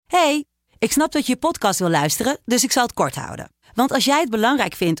Ik snap dat je podcast wil luisteren, dus ik zal het kort houden. Want als jij het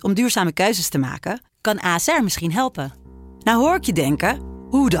belangrijk vindt om duurzame keuzes te maken, kan ASR misschien helpen. Nou hoor ik je denken,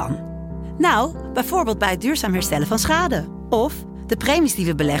 hoe dan? Nou, bijvoorbeeld bij het duurzaam herstellen van schade. Of de premies die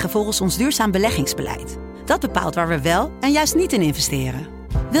we beleggen volgens ons duurzaam beleggingsbeleid. Dat bepaalt waar we wel en juist niet in investeren.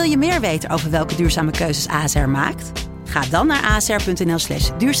 Wil je meer weten over welke duurzame keuzes ASR maakt? Ga dan naar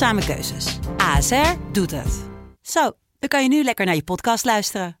asr.nl/duurzame keuzes. ASR doet het. Zo, dan kan je nu lekker naar je podcast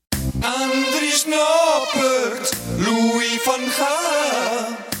luisteren. Andries Noppert, Louis van Gaal.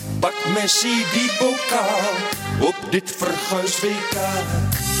 Pak Messi die bokaal op dit verguisd WK.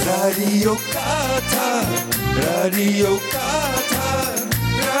 Radio Qatar, Radio Qatar,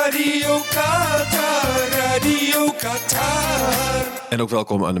 Radio Qatar, Radio Qatar. En ook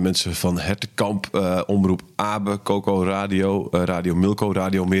welkom aan de mensen van Hertenkamp, Omroep Abe, Coco Radio, Radio Milko,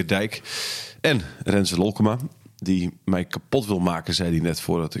 Radio Meerdijk en Renze Lolkema. Die mij kapot wil maken, zei hij net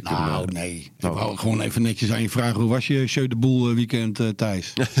voordat ik... Nee. Ik wou gewoon even netjes aan je vragen. Hoe was je Jeu de Boel weekend,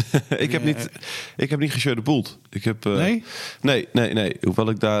 Thijs? Ik heb niet gejeu de boeld. Nee? Nee. Hoewel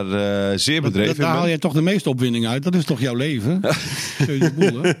ik daar zeer bedreven ben. Daar haal jij toch de meeste opwinding uit. Dat is toch jouw leven? Jeu de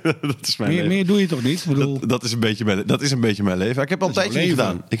Boel, hè? Dat is mijn leven. Meer doe je toch niet? Dat is een beetje mijn leven. Ik heb al een tijdje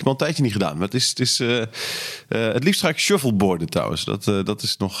niet gedaan. Maar het is het liefst ga ik shuffleboarden trouwens. Dat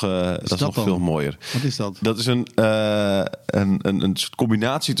is nog veel mooier. Wat is dat? Dat is een soort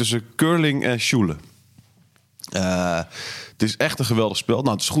combinatie tussen curling en sjoelen. Het is echt een geweldig spel.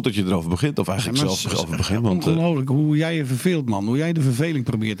 Nou, het is goed dat je erover begint. Of eigenlijk zelfs erover begint. Want ongelooflijk hoe jij je verveelt, man. Hoe jij de verveling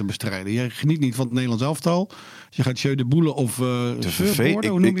probeert te bestrijden. Jij geniet niet van het Nederlands elftal. Dus je gaat Jeu de Boelen of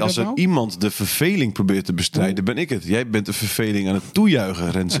surfboarden. Hoe noem je als dat er nou? iemand de verveling probeert te bestrijden, ben ik het. Jij bent de verveling aan het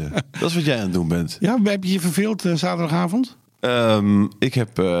toejuichen, Renze. Dat is wat jij aan het doen bent. Ja, heb je je verveeld zaterdagavond? Ik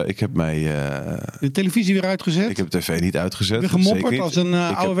heb mij... de televisie weer uitgezet? Ik heb de tv niet uitgezet. Heb je gemopperd als een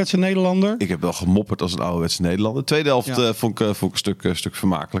ouderwetse Nederlander? Ik heb wel gemopperd als een ouderwetse Nederlander. Tweede helft vond ik een stuk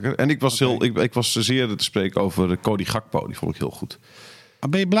vermakelijker. En ik was zeer te spreken over Cody Gakpo. Die vond ik heel goed. Maar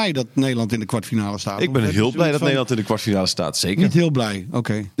ben je blij dat Nederland in de kwartfinale staat? Ik ben heel blij dat Nederland in de kwartfinale staat, zeker. Niet heel blij,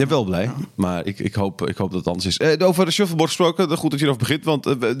 oké. Ja, wel blij, maar ik hoop dat het anders is. Over de shuffleboard gesproken, goed dat je erover begint, want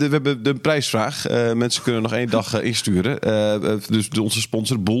we hebben de prijsvraag. Mensen kunnen nog 1 dag insturen. Dus onze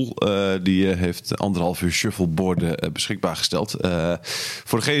sponsor Boel, die heeft 1,5 uur shuffleboarden beschikbaar gesteld.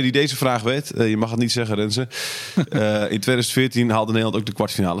 Voor degene die deze vraag weet, je mag het niet zeggen, Renze. In 2014 haalde Nederland ook de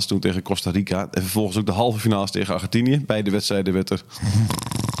kwartfinales, toen tegen Costa Rica. En vervolgens ook de halve finales tegen Argentinië. Beide wedstrijden werd er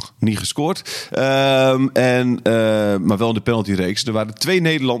niet gescoord. Maar wel in de penaltyreeks. Er waren 2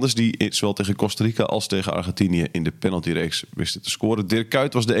 Nederlanders die zowel tegen Costa Rica als tegen Argentinië in de penaltyreeks wisten te scoren. Dirk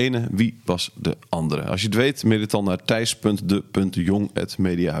Kuyt was de ene. Wie was de andere? Als je het weet, mail het dan naar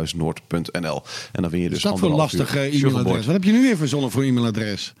thijs.de.jong@mediahuisnoord.nl. En dan win je dus dat voor een lastig e-mailadres. Wat heb je nu weer verzonnen voor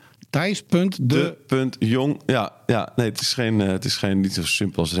e-mailadres? Thijs.de.jong. Ja, nee, het is niet zo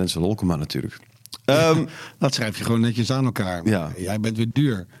simpel als Renze Lolkema natuurlijk. Dat schrijf je gewoon netjes aan elkaar. Ja. Jij bent weer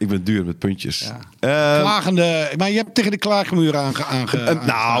duur. Ik ben duur met puntjes. Ja. Klagende. Maar je hebt tegen de klaagmuur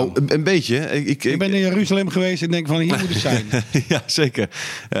nou, een beetje. Ik ben in Jeruzalem geweest en denk van hier moet het zijn. Ja, zeker.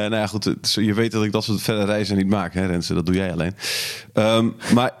 Nou ja, goed. Je weet dat ik dat soort verre reizen niet maak, hè, Renze. Dat doe jij alleen.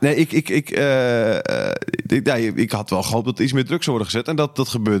 Maar nee, ik had wel gehoopt dat er iets meer druk zou worden gezet. En dat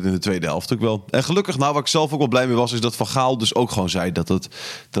gebeurde in de tweede helft ook wel. En gelukkig, waar ik zelf ook wel blij mee was, is dat Van Gaal dus ook gewoon zei dat het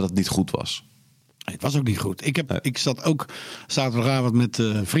niet goed was. Het was ook niet goed. Ik zat ook zaterdagavond met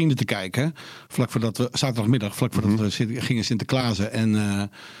vrienden te kijken. Zaterdagmiddag, vlak voordat we gingen Sinterklaasen. En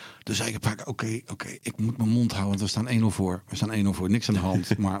toen zei ik een paar keer, oké, ik moet mijn mond houden, want we staan 1-0 voor. We staan 1-0 voor, niks aan de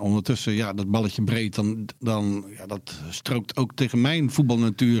hand. Maar ondertussen, dat balletje breed, dan dat strookt ook tegen mijn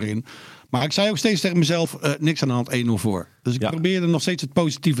voetbalnatuur in. Maar ik zei ook steeds tegen mezelf, niks aan de hand, 1-0 voor. Dus ik probeerde nog steeds het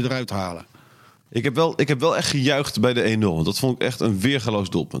positieve eruit te halen. Ik heb wel echt gejuicht bij de 1-0. Dat vond ik echt een weergaloos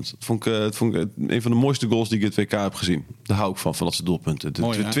doelpunt. Dat vond ik een van de mooiste goals die ik in het WK heb gezien. Daar hou ik van dat soort doelpunten.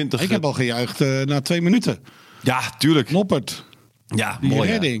 Mooi, ik heb al gejuicht na 2 minuten. Ja, tuurlijk. Noppert. Ja, die mooi.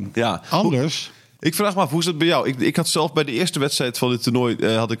 redding. Ja. Anders. Ik vraag me af, hoe is het bij jou? Ik had zelf bij de eerste wedstrijd van dit toernooi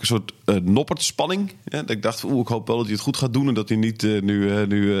had ik een soort Noppert-spanning. Ja, dat ik dacht, ik hoop wel dat hij het goed gaat doen. En dat hij niet nu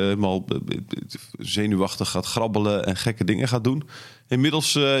helemaal zenuwachtig gaat grabbelen en gekke dingen gaat doen.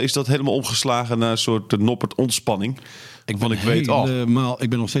 Inmiddels is dat helemaal omgeslagen naar een soort Noppert-ontspanning. Ik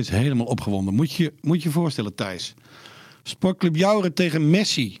ben nog steeds helemaal opgewonden. Moet je voorstellen, Thijs. Sportclub Jouren tegen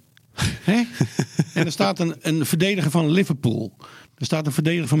Messi. Hè? En er staat een verdediger van Liverpool. Er staat een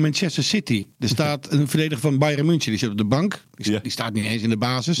verdediger van Manchester City. Er staat een verdediger van Bayern München. Die zit op de bank. Die staat niet eens in de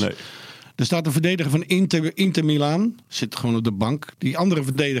basis. Nee. Er staat een verdediger van Inter Milaan. Zit gewoon op de bank. Die andere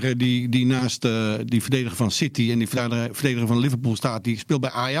verdediger die naast die verdediger van City en die verdediger van Liverpool staat, die speelt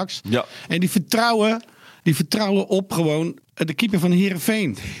bij Ajax. Ja. En die vertrouwen op gewoon de keeper van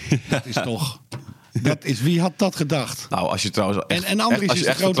Heerenveen. Dat is toch... wie had dat gedacht? Nou, als je trouwens... En Andries is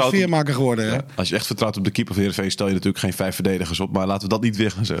de grote veermaker geworden. Hè? Ja, als je echt vertrouwt op de keeper van Heerenveen, stel je natuurlijk geen 5 verdedigers op. Maar laten we dat niet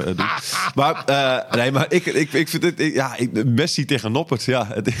weer gaan doen. Maar ik vind het... Messi tegen Noppert, ja.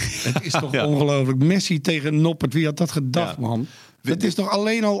 Het is toch ongelooflijk. Messi tegen Noppert, wie had dat gedacht, man? Dat is toch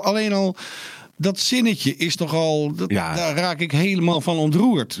alleen al... Dat zinnetje is toch al... Daar raak ik helemaal van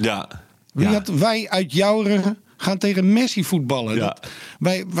ontroerd. Ja. Wij uit Jouren gaan tegen Messi voetballen. Ja.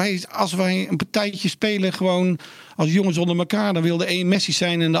 Als wij een partijtje spelen gewoon als jongens onder elkaar, dan wil de een Messi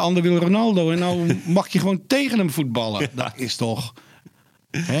zijn en de ander wil Ronaldo. En nou mag je gewoon tegen hem voetballen. Ja. Dat is toch...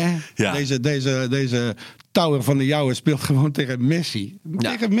 Hè? Ja. Deze Tower van de Jouwen speelt gewoon tegen Messi.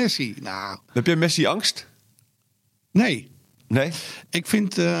 Ja. Tegen Messi. Nou. Heb jij Messi-angst? Nee. Nee? Ik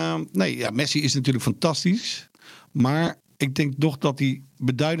vind... Messi is natuurlijk fantastisch. Maar ik denk toch dat hij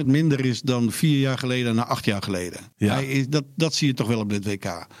beduidend minder is dan 4 jaar geleden naar 8 jaar geleden. Ja. Dat zie je toch wel op dit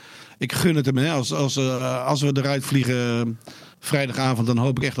WK. Ik gun het hem. Hè. Als we eruit vliegen vrijdagavond, dan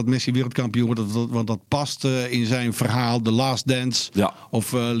hoop ik echt dat Messi wereldkampioen wordt. Want dat past in zijn verhaal. The Last Dance. Ja.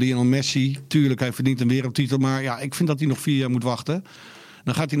 Of Lionel Messi. Tuurlijk, hij verdient een wereldtitel. Maar ja, ik vind dat hij nog 4 jaar moet wachten.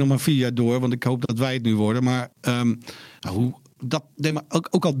 Dan gaat hij nog maar 4 jaar door. Want ik hoop dat wij het nu worden. Maar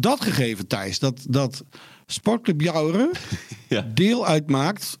ook al dat gegeven, Thijs. Dat Sportclub Jouren deel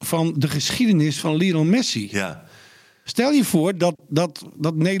uitmaakt van de geschiedenis van Lionel Messi. Ja. Stel je voor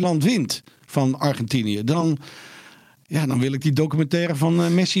dat Nederland wint van Argentinië. Dan wil ik die documentaire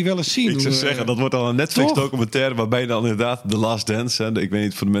van Messi wel eens zien. Ik zou zeggen, dat wordt dan een Netflix-documentaire waarbij dan inderdaad The Last Dance. Hè, ik weet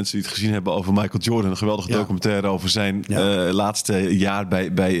niet voor de mensen die het gezien hebben over Michael Jordan. Een geweldige documentaire over zijn laatste jaar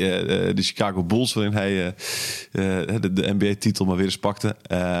bij de Chicago Bulls. Waarin hij de NBA-titel maar weer eens pakte.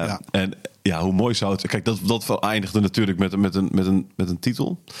 En ja, hoe mooi zou het... Kijk, dat eindigde natuurlijk met een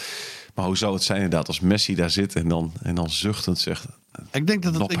titel. Maar hoe zou het zijn inderdaad als Messi daar zit en dan zuchtend zegt...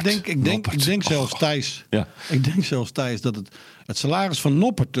 Ik denk zelfs Thijs. Ja. Ik denk zelfs Thijs dat het salaris van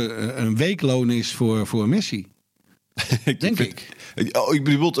Noppert een weekloon is voor Messi. Ik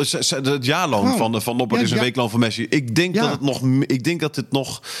bedoel, het jaarloon van Noppert is een weekloon van Messi. Ik denk dat het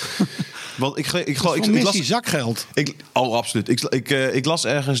nog. Want ik las zakgeld. Absoluut. Ik las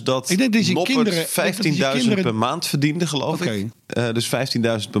ergens dat Noppert 15.000 per maand verdiende, geloof ik. Dus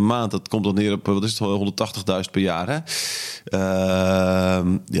 15.000 per maand, dat komt dan neer op, wat is het, 180.000 per jaar. Hè?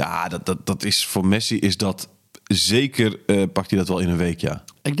 Dat is voor Messi is dat zeker, pakt hij dat wel in een week, ja.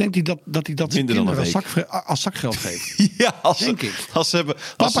 Ik denk dat hij dat zijn kinderen als zakgeld geeft. Denk ik. Als ze hebben,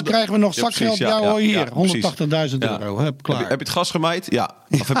 krijgen we nog zakgeld? Hier, 180.000 euro. Hup, klaar. Heb je het gras gemaaid? Ja.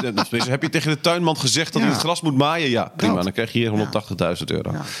 Of heb je tegen de tuinman gezegd dat hij het gras moet maaien? Ja, prima. Dan krijg je hier 180.000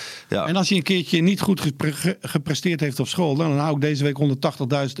 euro. Ja. En als hij een keertje niet goed gepresteerd heeft op school, dan hou ik deze week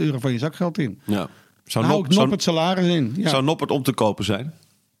 180.000 euro van je zakgeld in. Ja. Hou ik Noppert salaris in. Ja. Zou Noppert om te kopen zijn?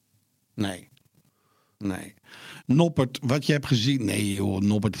 Nee. Noppert, wat je hebt gezien... Nee joh,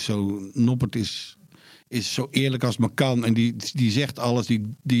 Noppert is zo eerlijk als maar kan. En die zegt alles.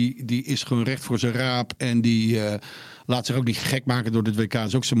 Die is gewoon recht voor zijn raap. En die laat zich ook niet gek maken door dit WK. Dat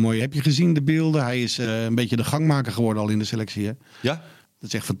is ook zo mooi. Heb je gezien de beelden? Hij is een beetje de gangmaker geworden al in de selectie. Hè? Ja? Dat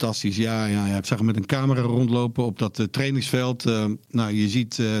is echt fantastisch. Ja. Ik zag hem met een camera rondlopen op dat trainingsveld. Je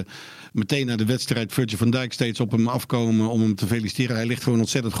ziet meteen na de wedstrijd Virgil van Dijk steeds op hem afkomen om hem te feliciteren. Hij ligt gewoon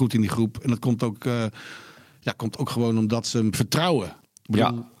ontzettend goed in die groep. En dat komt ook gewoon omdat ze hem vertrouwen.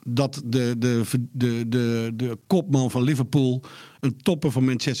 Dat de kopman van Liverpool, een topper van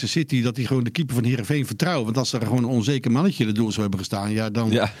Manchester City, dat hij gewoon de keeper van Heerenveen vertrouwen. Want als er gewoon een onzeker mannetje in de doel zou hebben gestaan,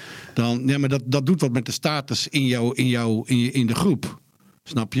 maar dat doet wat met de status in de groep.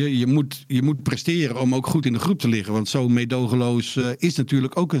 Snap je? Je moet presteren om ook goed in de groep te liggen. Want zo meedogenloos is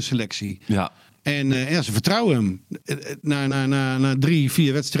natuurlijk ook een selectie. Ja. En ze vertrouwen hem. Na 3-4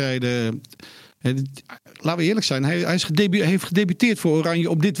 wedstrijden... Laten we eerlijk zijn, hij heeft gedebuteerd voor Oranje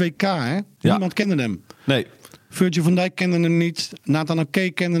op dit WK. Hè? Niemand kende hem. Nee. Virgil van Dijk kende hem niet. Nathan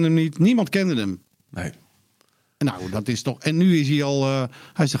Ake kende hem niet. Niemand kende hem. Nee. Nou, dat is toch... En nu is hij al...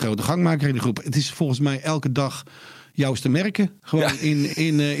 hij is de grote gangmaker in de groep. Het is volgens mij elke dag Jouwste merken. Gewoon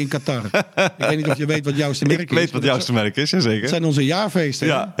in Qatar. Ik weet niet of je weet wat Jouwste merken is. Ik weet wat Jouwste merken is, jazeker. Het zijn onze jaarfeesten.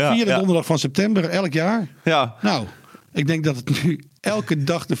 Ja, 4e donderdag van september, elk jaar. Ja. Nou, ik denk dat het nu elke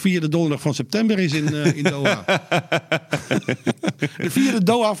dag de 4e donderdag van september is in Doha. De 4e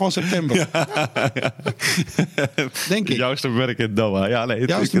Doha van september. Ja. Denk ik. Jouwste merk in Doha. Ja, nee,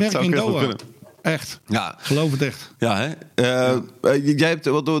 Jouwste merk in Doha. Echt. Ja. Geloof het echt. Ja, hè? Jij hebt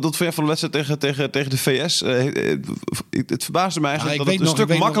wat ver van de wedstrijd tegen de VS. Het verbaasde mij eigenlijk dat het een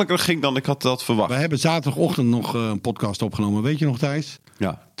stuk makkelijker ging dan ik had verwacht. We hebben zaterdagochtend nog een podcast opgenomen. Weet je nog, Thijs?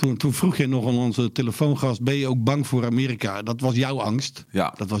 Ja. Toen vroeg je nog aan onze telefoongast, ben je ook bang voor Amerika? Dat was jouw angst.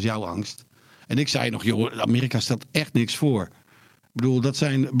 Ja. Dat was jouw angst. En ik zei nog, joh, Amerika stelt echt niks voor. Ik bedoel, dat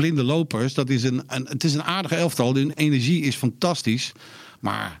zijn blinde lopers. Het is een aardige elftal. De energie is fantastisch.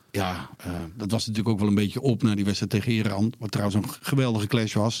 Maar ja, dat was natuurlijk ook wel een beetje op naar die wedstrijd tegen Iran. Wat trouwens een geweldige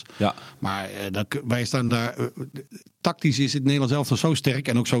clash was. Ja. Maar wij staan daar... tactisch is het Nederlands elftal zo sterk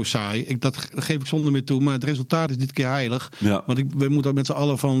en ook zo saai. Dat geef ik zonder meer toe. Maar het resultaat is dit keer heilig. Ja. Want we moeten met z'n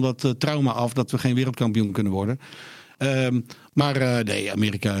allen van dat trauma af dat we geen wereldkampioen kunnen worden. Maar nee,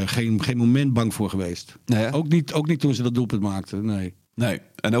 Amerika geen moment bang voor geweest. Nee, ook niet toen ze dat doelpunt maakten. Nee.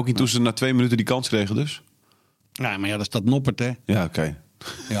 En ook niet toen ze na 2 minuten die kans kregen dus? Ja, maar ja, dat is dat Noppert, hè? Ja, oké.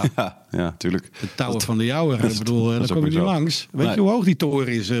 Ja, tuurlijk. De tower van de Jouwer. Ik bedoel, daar kom je niet langs. Weet je hoe hoog die toren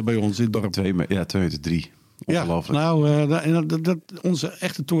is bij ons in het dorp? 2,3 meter. Ongelooflijk. Ja, onze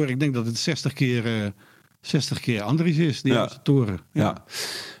echte toren, ik denk dat het 60 keer Andries is, die toren. Ja.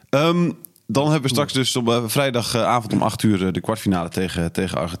 Dan hebben we straks dus op vrijdagavond om 8:00 de kwartfinale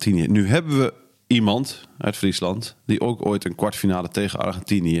tegen Argentinië. Nu hebben we iemand uit Friesland die ook ooit een kwartfinale tegen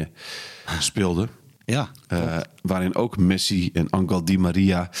Argentinië speelde. Ja. Waarin ook Messi en Angel Di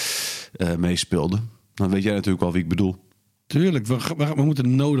Maria meespeelden. Dan weet jij natuurlijk wel wie ik bedoel. Tuurlijk, we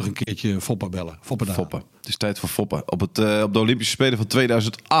moeten nodig een keertje Foppe bellen. Foppe. Het is tijd voor Foppe. Op de Olympische Spelen van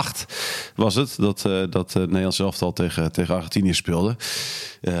 2008 was het dat Nederland zelf al tegen Argentinië speelde.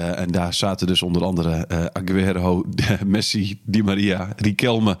 En daar zaten dus onder andere Aguero, Messi, Di Maria,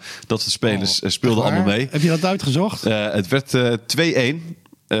 Riquelme. Dat soort spelers speelden allemaal mee. Heb je dat uitgezocht? Het werd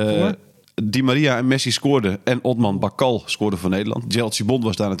 2-1. Di Maria en Messi scoorden. En Otman Bakal scoorde voor Nederland. Gerald Sibon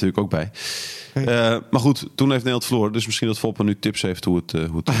was daar natuurlijk ook bij. Maar goed, toen heeft Nederland verloren. Dus misschien dat Foppe nu tips heeft hoe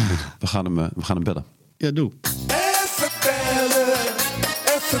het moet. We gaan hem bellen. Ja, doe. Even bellen.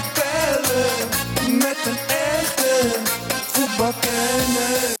 Met een echte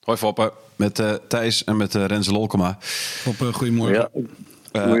voetbalkenner. Hoi Foppe, met Thijs en met Renze Lolkema. Foppe, goedemorgen.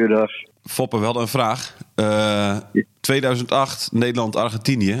 Ja, goeiedag. Foppe, we hadden een vraag. 2008,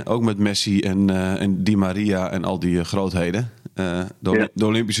 Nederland-Argentinië. Ook met Messi en Di Maria en al die grootheden. De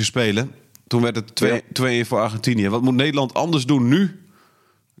Olympische Spelen. Toen werd het 2-1 voor Argentinië. Wat moet Nederland anders doen nu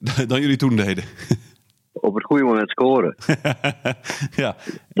dan jullie toen deden? Op het goede moment scoren. Ja.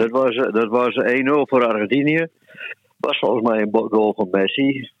 Dat was 1-0 voor Argentinië. Was volgens mij een goal van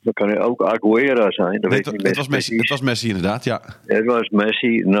Messi. Dat kan ook Aguero zijn. Het was Messi inderdaad, ja. Het was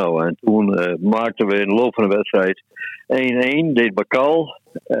Messi. Nou, en toen maakten we in de loop van de wedstrijd 1-1. Deed Bakal.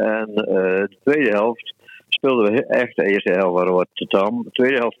 En de tweede helft speelden we echt. De eerste helft waren we wat te tam. De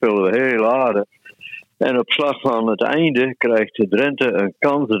tweede helft speelden we heel aardig. En op slag van het einde krijgt Drenthe een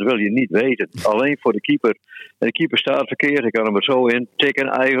kans. Dat wil je niet weten. Alleen voor de keeper. En de keeper staat verkeerd. Ik kan hem er zo in tikken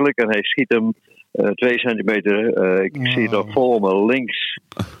eigenlijk. En hij schiet hem 2 centimeter. Ik zie het nog voor me links.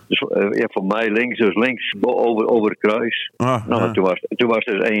 Dus, voor mij links. Dus links over het kruis. Toen was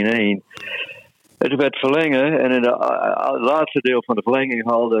het dus 1-1. Het werd verlengen en in het laatste deel van de verlenging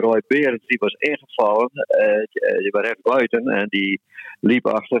haalde Roy Berends, die was ingevallen. Die was echt buiten en die liep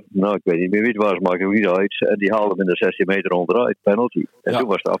achter. Nou, ik weet niet meer wie het was, maakte ook niet uit. En die haalde hem in de 16 meter onderuit, penalty. En toen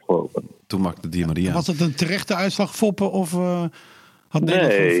was het afgelopen. Toen maakte Di Maria. Was het een terechte uitslag, Foppe? Of had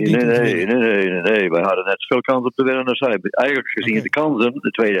Nee. Wij hadden net zoveel kans op te winnen als zij. Eigenlijk gezien de kansen,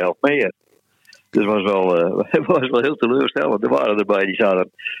 de tweede helft meer. Dus het was wel heel teleurstellend. Er waren erbij die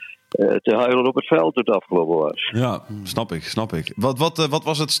zaten te huilen op het veld toen het afgelopen was. Ja, snap ik. Wat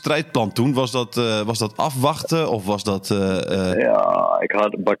was het strijdplan toen? Was dat afwachten of was dat... Ja, ik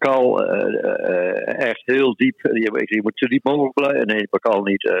had Bakal echt heel diep. Je moet zo diep mogelijk blijven. Nee, Bakal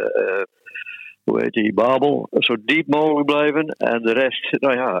niet. Hoe heet die? Babel. Zo diep mogelijk blijven. En de rest,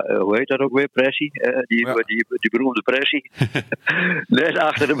 hoe heet dat ook weer? Pressie. Die beroemde pressie. Net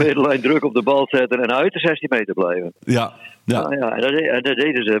achter de middenlijn druk op de bal zetten en uit de 16 meter blijven. Ja. En dat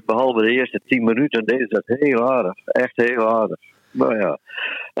deden ze, behalve de eerste 10 minuten, deden ze dat heel aardig. Echt heel aardig. Nou ja.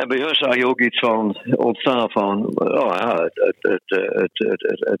 En bij hun zag je ook iets van ontstaan van,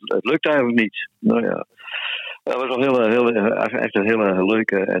 het lukt eigenlijk niet. Nou ja. Dat was echt een hele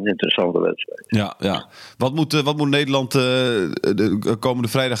leuke en interessante wedstrijd. Ja. Wat moet Nederland de komende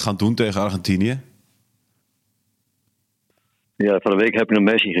vrijdag gaan doen tegen Argentinië? Ja, van de week heb ik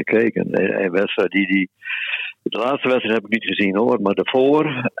naar Messi gekeken. Een wedstrijd die De laatste wedstrijd heb ik niet gezien hoor, maar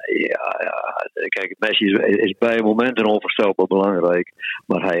daarvoor, kijk, Messi is bij momenten onvoorstelbaar belangrijk.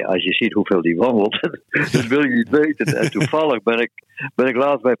 Maar als je ziet hoeveel die wandelt, dat wil je niet weten. En toevallig ben ik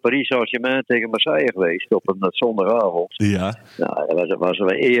laatst bij Paris Saint-Germain tegen Marseille geweest op een zondagavond. Ja. Nou, dat was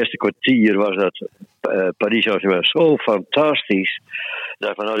het eerste kwartier was dat Paris Saint-Germain zo fantastisch. Ik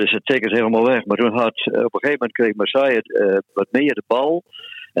dacht van, nou, dus het ticket helemaal weg. Maar toen op een gegeven moment kreeg Marseille wat meer de bal.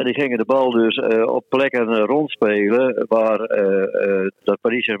 En die gingen de bal dus op plekken rondspelen waar dat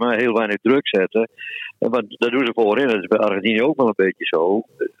Paris Saint-Germain heel weinig druk zette. Maar dat doen ze voorin. Dat is bij Argentinië ook wel een beetje zo.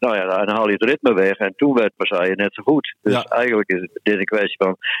 Nou ja, dan haal je het ritme weg. En toen werd Marseille net zo goed. Dus eigenlijk is dit een kwestie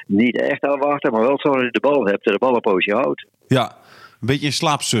van niet echt afwachten, maar wel zorgen dat je de bal hebt en de bal een poosje houdt. Ja, een beetje in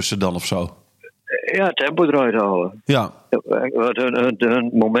slaap sussen dan of zo. Ja, tempo eruit halen. Ja. Want hun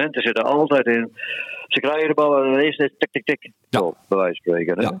momenten zitten altijd in. Ze krijgen de bal en ineens tik. Zo, bij wijze van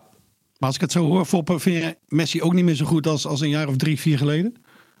spreken. Hè? Maar als ik het zo hoor, Foppe, vind je Messi ook niet meer zo goed als een jaar of 3, 4 geleden?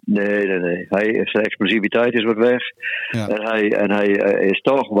 Nee. Zijn explosiviteit is wat weg. Ja. En hij is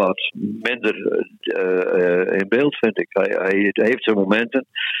toch wat minder in beeld, vind ik. Hij heeft zijn momenten.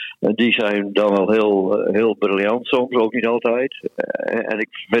 En die zijn dan wel heel briljant soms, ook niet altijd. En ik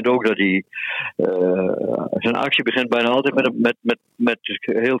vind ook dat hij... zijn actie begint bijna altijd met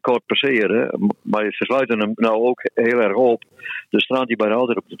heel kort passeren. Maar ze sluiten hem nou ook heel erg op. Dus staat hij bijna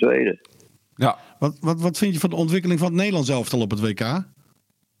altijd op de tweede. Ja. Wat vind je van de ontwikkeling van het Nederlands elftal op het WK? Nou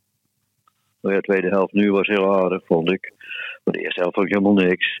ja, de tweede helft nu was heel aardig, vond ik. Maar de eerste helft vond ik helemaal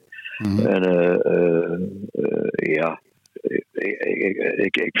niks. Mm-hmm. En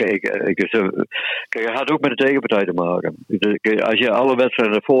Kijk, het had ook met de tegenpartij te maken. Als je alle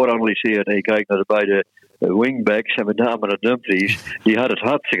wedstrijden ervoor analyseert en je kijkt naar de beide wingbacks en met name naar Dumfries, die had het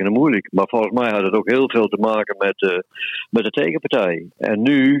hartstikke moeilijk. Maar volgens mij had het ook heel veel te maken met de tegenpartij. En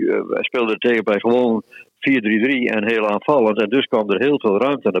nu speelde de tegenpartij gewoon 4-3-3 en heel aanvallend. En dus kwam er heel veel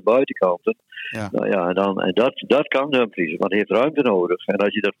ruimte aan de buitenkanten. Ja. Nou ja, en dat kan Dumfries, want hij heeft ruimte nodig. En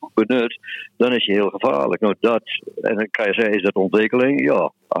als je dat goed benut, dan is je heel gevaarlijk. Nou, en dan kan je zeggen, is dat ontwikkeling?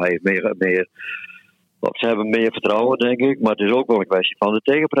 Ja, hij heeft meer ze hebben meer vertrouwen, denk ik. Maar het is ook wel een kwestie van de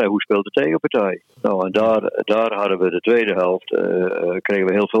tegenpartij. Hoe speelt de tegenpartij? Nou, en daar hadden we de tweede helft. Kregen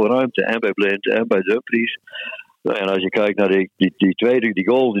we heel veel ruimte. En bij Blind en bij Dumfries. Nou, en als je kijkt naar die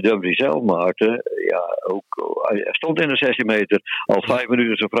goal die Dumfries zelf maakte. Ja, hij stond in de 16 meter. Al 5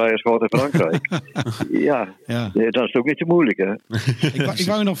 minuten zo vrij als schot in Frankrijk. ja, dat is ook niet te moeilijk, hè? Ik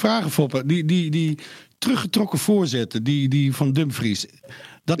wou je nog vragen, Foppe. Die teruggetrokken voorzetten, die van Dumfries.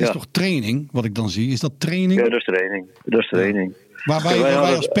 Dat is toch training, wat ik dan zie? Is dat training? Ja, dat is training. Waar wij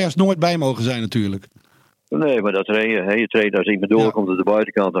als pers nooit bij mogen zijn natuurlijk. Nee, maar dat train je. Je traint als iemand doorkomt op de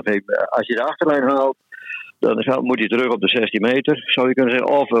buitenkant. Als je de achterlijn haalt, dan moet hij terug op de 16 meter. Zou je kunnen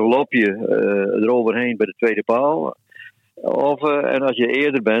zeggen, of een lopje eroverheen bij de tweede paal. En als je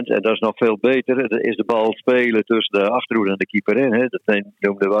eerder bent, en dat is nog veel beter, is de bal spelen tussen de achterhoede en de keeper in. Hè. Dat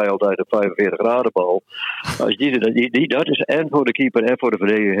noemden wij altijd een 45 graden bal. Als dat is en voor de keeper en voor de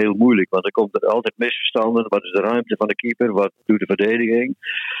verdediger heel moeilijk. Want er komt altijd misverstanden. Wat is de ruimte van de keeper? Wat doet de verdediging?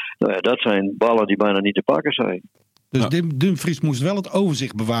 Nou ja, dat zijn ballen die bijna niet te pakken zijn. Dus Dumfries moest wel het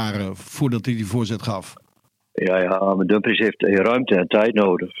overzicht bewaren voordat hij die voorzet gaf. Ja, maar Dumfries heeft ruimte en tijd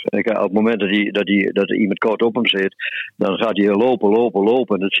nodig. En op het moment dat er iemand kort op hem zit, dan gaat hij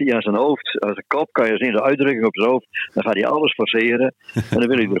lopen. Dat zie je aan zijn hoofd. Aan zijn kop kan je zien, de uitdrukking op zijn hoofd. Dan gaat hij alles forceren. En dan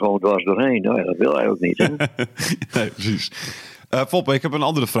wil hij er gewoon dwars doorheen. Nou ja, dat wil hij ook niet. Hè? Nee, precies. Foppe, ik heb een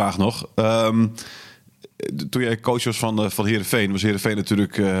andere vraag nog. Toen jij coach was van Heerenveen, was Heerenveen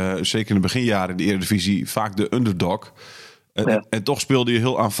natuurlijk zeker in de beginjaren in de Eredivisie vaak de underdog. En toch speelde je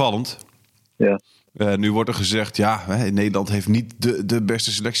heel aanvallend. Ja. Nu wordt er gezegd, Nederland heeft niet de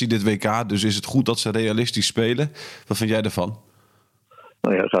beste selectie dit WK. Dus is het goed dat ze realistisch spelen? Wat vind jij daarvan?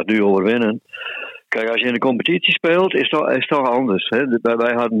 Nou ja, het gaat nu overwinnen. Kijk, als je in de competitie speelt, is het toch anders. Hè?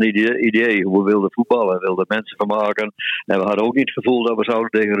 Wij hadden een idee hoe we wilden voetballen. We wilden mensen vermaken. En we hadden ook niet het gevoel dat we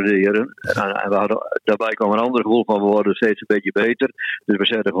zouden degraderen. En daarbij kwam een ander gevoel van, we worden steeds een beetje beter. Dus we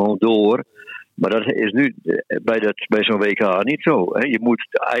zetten gewoon door. Maar dat is nu bij zo'n WK niet zo. Hè?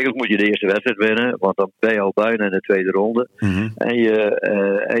 Eigenlijk moet je de eerste wedstrijd winnen, want dan ben je al bijna in de tweede ronde. Mm-hmm.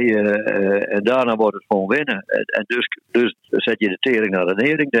 En daarna wordt het gewoon winnen. En dus zet je de tering naar de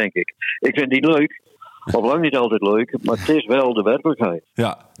nering, denk ik. Ik vind het niet leuk, of lang niet altijd leuk, maar het is wel de werkelijkheid.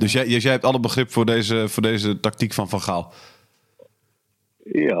 Ja, dus jij hebt alle begrip voor deze tactiek van Gaal.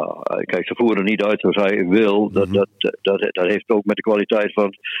 Ja, kijk, ze voeren niet uit zoals hij wil. Dat heeft ook met de kwaliteit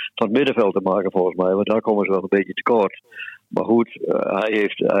van het middenveld te maken, volgens mij. Want daar komen ze wel een beetje tekort. Maar goed,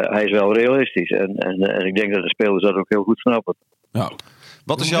 hij is wel realistisch. En ik denk dat de spelers dat ook heel goed snappen. Ja.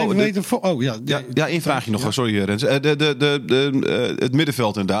 Wat is jouw... één vraagje nog. Sorry, Rens. Het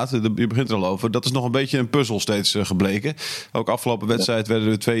middenveld inderdaad. Je begint er al over. Dat is nog een beetje een puzzel steeds gebleken. Ook afgelopen wedstrijd werden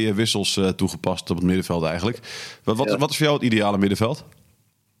er 2 wissels toegepast op het middenveld eigenlijk. Wat is voor jou het ideale middenveld?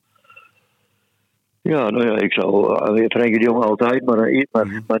 Ja, nou ja, ik zou Frenkie de Jong altijd,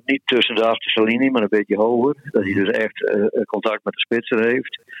 maar niet tussen de achterste linie, maar een beetje hoger. Dat hij dus echt contact met de spitsen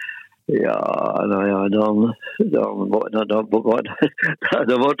heeft. Ja, nou ja, dan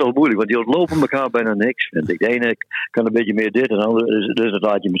wordt het al moeilijk, want die ontlopen elkaar bijna niks, vind ik. De ene kan een beetje meer dit en de andere, dus dat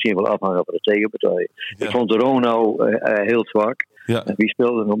laat je misschien wel afhangen van de tegenpartij. Ja. Ik vond de Ronau heel zwak. Ja. En wie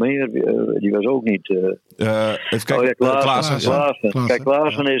speelde nog meer? Die was ook niet... even kijken, Klaassen. Kijk,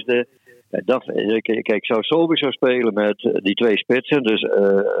 Klaassen is de... Ik zou sowieso spelen met die 2 spitsen, dus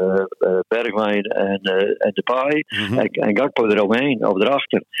Bergwijn en Depay, en Gakpo eromheen, of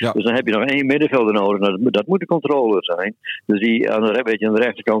erachter. Ja. Dus dan heb je nog 1 middenvelder nodig. Dat moet de controller zijn. Dus die een beetje aan de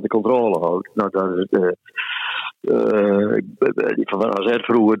rechterkant de controle houdt. Nou, dat is die van AZ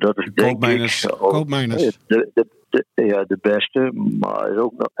vroeger, dat is denk ik Koopmeiners. De beste, maar is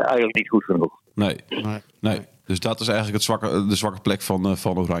ook eigenlijk niet goed genoeg. Nee. Dus dat is eigenlijk de zwakke plek van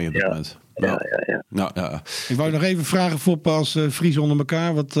Oranje op dit moment. Ja. Ik wou nog even vragen, Foppe, als Fries onder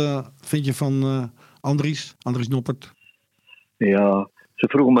elkaar. Wat vind je van Andries Noppert? Ja, ze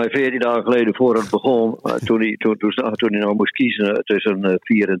vroegen mij 14 dagen geleden voor het begon. Toen hij nou moest kiezen tussen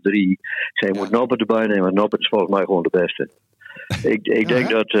 4 en 3. Zei, je moet Noppert erbij nemen. Noppert is volgens mij gewoon de beste. Ik denk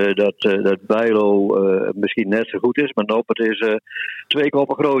dat Bijlo misschien net zo goed is, maar Noppert is 2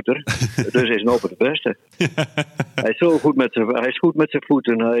 koppen groter. Dus is Noppert de beste. Hij is zo goed met zijn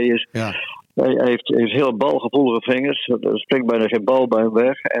voeten. Hij heeft heel balgevoelige vingers. Er springt bijna geen bal bij hem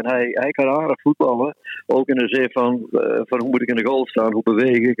weg. En hij kan aardig voetballen. Ook in de zin van hoe moet ik in de goal staan, hoe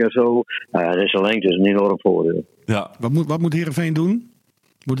beweeg ik en zo. Nou ja, zijn lengte is een enorm voordeel. Ja. Wat moet Heerenveen doen?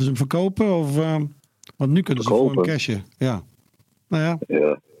 Moeten ze hem verkopen? Of, want nu kunnen ze voor een cashje. Ja. Nou ja.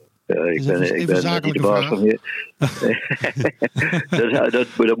 Ja, ik ben niet de baas van hier.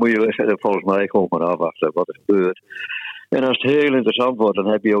 dat moet je volgens mij gewoon maar afwachten wat er gebeurt. En als het heel interessant wordt, dan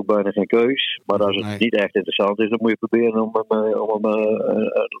heb je ook bijna geen keus. Maar als het niet echt interessant is, dan moet je proberen om hem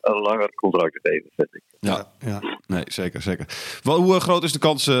een langer contract te geven, vind ik. Ja. Nee, zeker. Hoe groot is de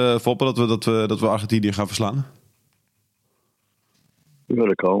kans, Foppe, dat we Argentinië gaan verslaan? Ja,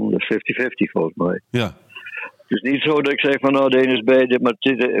 dat kan. Dat is 50-50 volgens mij. Ja. Het is niet zo dat ik zeg van de ene is beter, maar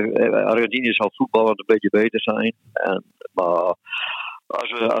Argentinië zal voetballend een beetje beter zijn. Maar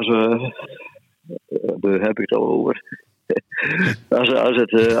als we heb ik het al over.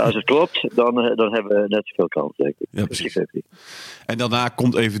 Als het klopt, dan hebben we net zoveel kans, denk ik. Ja, precies. En daarna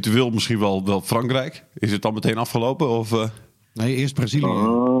komt eventueel misschien wel Frankrijk. Is het dan meteen afgelopen? Of, Nee, eerst Brazilië.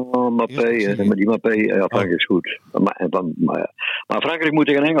 Mappé, maar die Mappé, Frankrijk is goed. Maar Frankrijk moet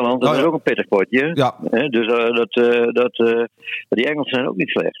tegen Engeland, dat is ook een pittig potje. Ja. Dus die Engelsen zijn ook niet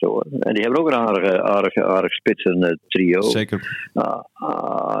slecht hoor. En die hebben ook een aardig spitsen trio. Zeker.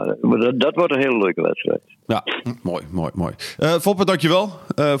 Dat wordt een hele leuke wedstrijd. Ja, mooi. Foppe, dankjewel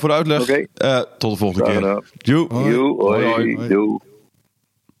voor de uitleg. Okay. Tot de volgende keer. Hoi.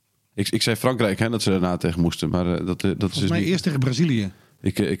 Ik zei Frankrijk, hè, dat ze daarna tegen moesten. Maar dat is volgens mij eerst tegen Brazilië.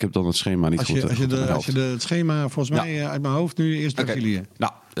 Ik heb dan het schema niet goed. Als je het schema volgens mij uit mijn hoofd nu eerst Brazilië.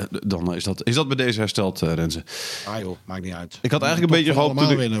 Nou, dan is dat bij deze hersteld, Renze. Joh, maakt niet uit. Ik had eigenlijk een beetje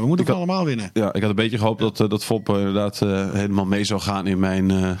gehoopt... We moeten allemaal winnen. Ja, ik had een beetje gehoopt dat Foppe inderdaad helemaal mee zou gaan in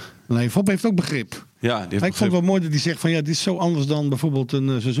mijn... Nee, Foppe heeft ook begrip. Ja, die heeft ik vond het wel mooi dat hij zegt van dit is zo anders dan bijvoorbeeld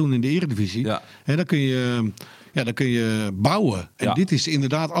een seizoen in de Eredivisie. Ja. En dan kun je bouwen. En dit is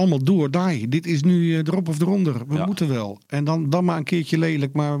inderdaad allemaal do or die. Dit is nu erop of eronder. We moeten wel. En dan maar een keertje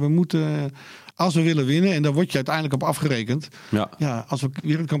lelijk. Maar we moeten, als we willen winnen, en daar word je uiteindelijk op afgerekend. Ja, als we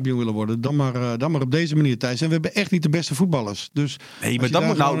wereldkampioen willen worden, dan maar op deze manier, Thijs. En we hebben echt niet de beste voetballers. Dus nee, maar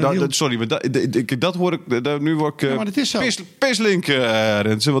dat moet sorry, maar dat hoor ik. Nu word ik. Maar dat is zo. Pislink,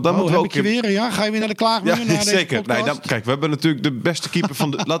 Renze. Want dan moet heb je weer? Ja, ga je weer naar de klaagmuur? Ja, zeker. Nee, kijk, we hebben natuurlijk de beste keeper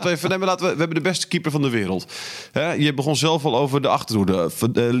van de. We hebben de beste keeper van de wereld. Je begon zelf al over de achterhoede.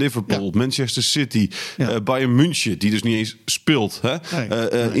 Liverpool, Manchester City, Bayern München, die dus niet eens speelt.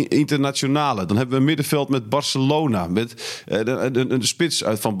 Internationale. Dan hebben we een middenveld met Barcelona. Met de spits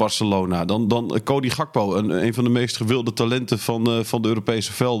uit van Barcelona. Dan Cody Gakpo, een van de meest gewilde talenten van de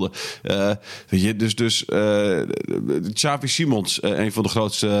Europese velden. Dus Xavi Simons, een van de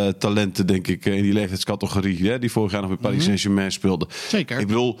grootste talenten, denk ik, in die leeftijdscategorie. Die vorig jaar nog bij Paris Saint-Germain speelde. Zeker. Ik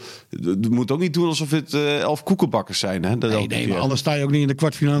bedoel, we moeten ook niet doen alsof het 11 koekenbakkers zijn. Hè? Nee, maar anders sta je ook niet in de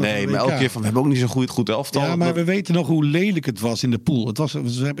kwartfinale. Nee, maar elke keer van, we hebben ook niet zo'n goed elftal. Ja, maar we weten nog hoe lelijk het was in de pool.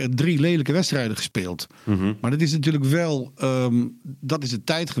 We hebben 3 lelijke wedstrijden wedstrijden gespeeld. Maar dat is natuurlijk wel... dat is de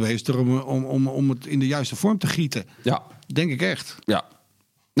tijd geweest om het in de juiste vorm te gieten. Ja. Denk ik echt. Ja.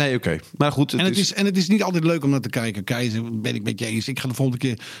 Nee, oké. Maar goed. Het is niet altijd leuk om naar te kijken. Keizer, ben ik met je eens. Ik ga de volgende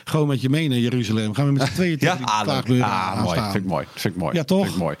keer gewoon met je mee naar Jeruzalem. Gaan we met z'n tweeën tegen die klaagmuur mooi. Vind ik mooi. Ja, toch?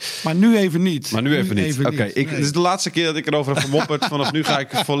 Vind ik mooi. Maar nu even niet. Oké, dit is de laatste keer dat ik erover heb gemopperd. Vanaf nu ga ik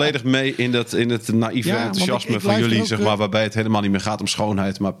volledig mee in het naïeve enthousiasme van jullie. Zeg maar, waarbij het helemaal niet meer gaat om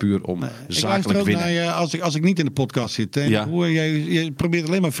schoonheid, maar puur om zakelijk winnen. Naar je, als ik niet in de podcast zit. Hè, je probeert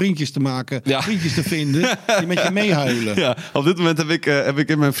alleen maar vriendjes te maken. Vriendjes te vinden die met je meehuilen. Ja, op dit moment heb ik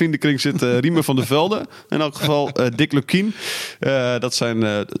in mijn vriendenkring zitten Riemer van der Velde. In elk geval Dick Lukien. Dat zijn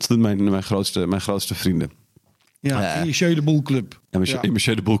mijn grootste vrienden. Ja, in je Jeu de Boel club. In mijn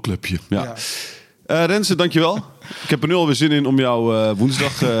Jeu de Boel clubje. Ja. Renze, dankjewel. Ik heb er nu alweer zin in om jou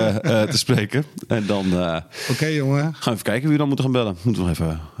woensdag te spreken. En dan Oké, jongen. Gaan we even kijken wie we dan moeten gaan bellen. Moeten we nog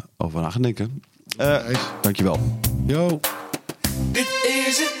even over na gaan denken. Dankjewel. Yo. Dit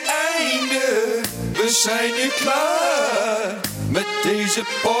is het einde. We zijn nu klaar met deze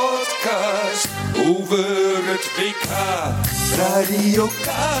podcast over het WK. Radio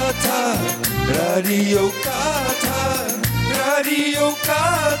Qatar, Radio Qatar, Radio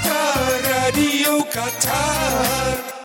Qatar, Radio Qatar.